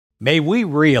May we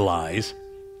realize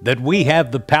that we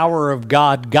have the power of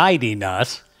God guiding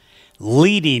us,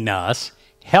 leading us,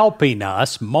 helping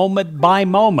us moment by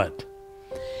moment.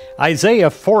 Isaiah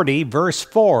 40, verse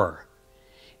 4,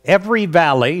 "Every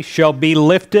valley shall be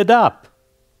lifted up,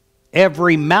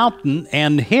 every mountain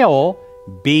and hill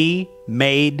be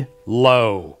made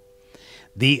low.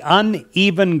 The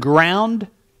uneven ground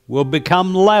will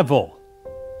become level,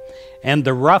 and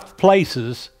the rough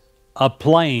places a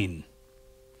plain."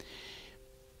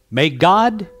 May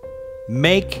God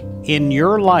make in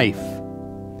your life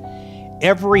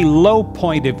every low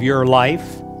point of your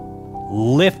life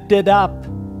lifted up,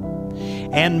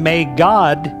 and may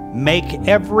God make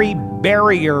every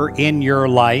barrier in your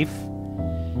life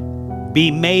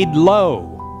be made low,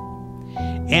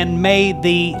 and may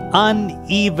the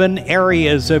uneven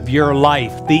areas of your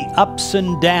life, the ups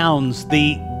and downs,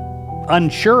 the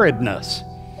unsuredness,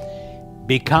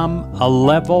 become a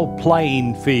level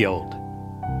playing field.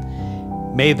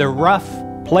 May the rough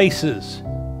places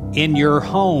in your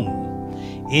home,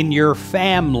 in your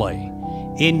family,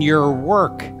 in your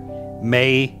work,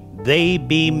 may they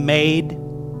be made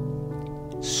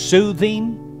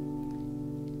soothing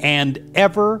and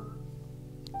ever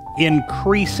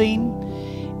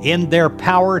increasing in their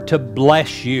power to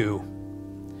bless you.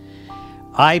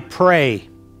 I pray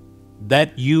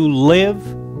that you live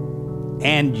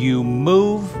and you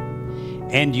move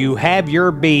and you have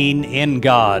your being in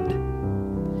God.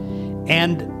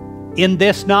 And in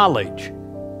this knowledge,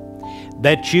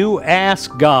 that you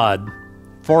ask God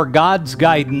for God's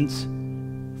guidance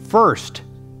first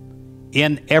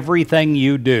in everything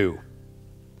you do.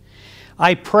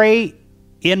 I pray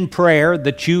in prayer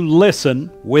that you listen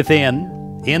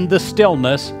within, in the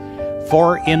stillness,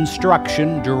 for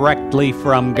instruction directly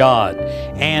from God,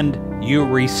 and you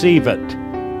receive it.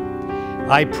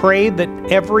 I pray that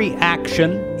every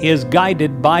action is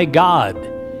guided by God,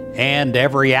 and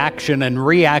every action and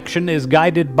reaction is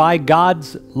guided by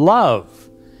God's love.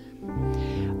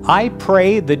 I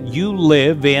pray that you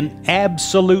live in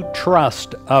absolute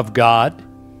trust of God,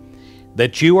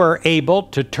 that you are able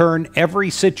to turn every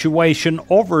situation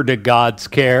over to God's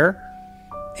care,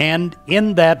 and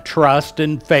in that trust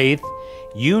and faith,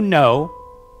 you know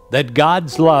that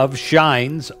God's love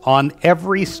shines on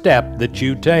every step that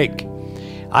you take.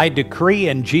 I decree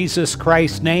in Jesus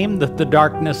Christ's name that the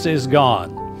darkness is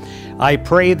gone. I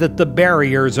pray that the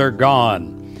barriers are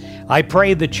gone. I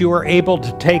pray that you are able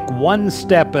to take one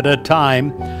step at a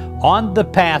time on the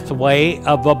pathway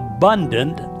of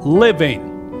abundant living,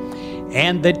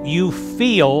 and that you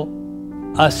feel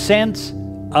a sense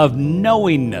of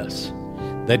knowingness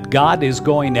that God is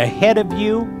going ahead of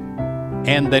you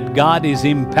and that God is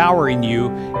empowering you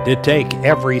to take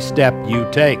every step you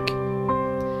take.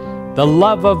 The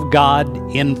love of God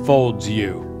enfolds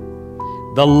you.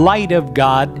 The light of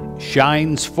God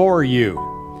shines for you,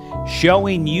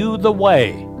 showing you the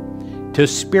way to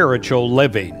spiritual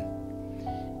living.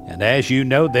 And as you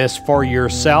know this for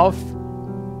yourself,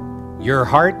 your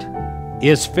heart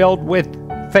is filled with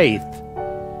faith.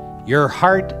 Your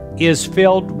heart is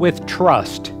filled with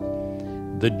trust.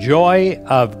 The joy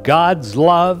of God's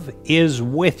love is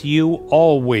with you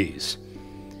always,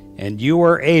 and you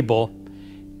are able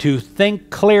to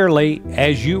think clearly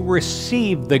as you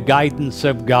receive the guidance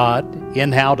of God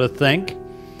in how to think.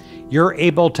 You're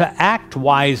able to act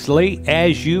wisely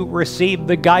as you receive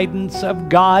the guidance of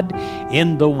God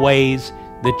in the ways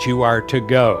that you are to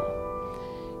go.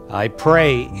 I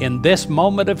pray in this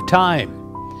moment of time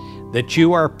that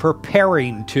you are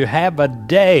preparing to have a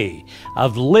day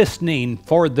of listening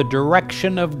for the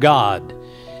direction of God,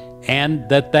 and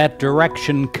that that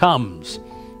direction comes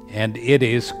and it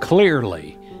is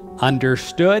clearly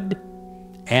understood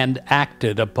and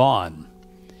acted upon.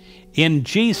 In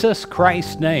Jesus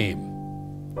Christ's name,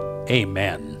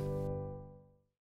 amen.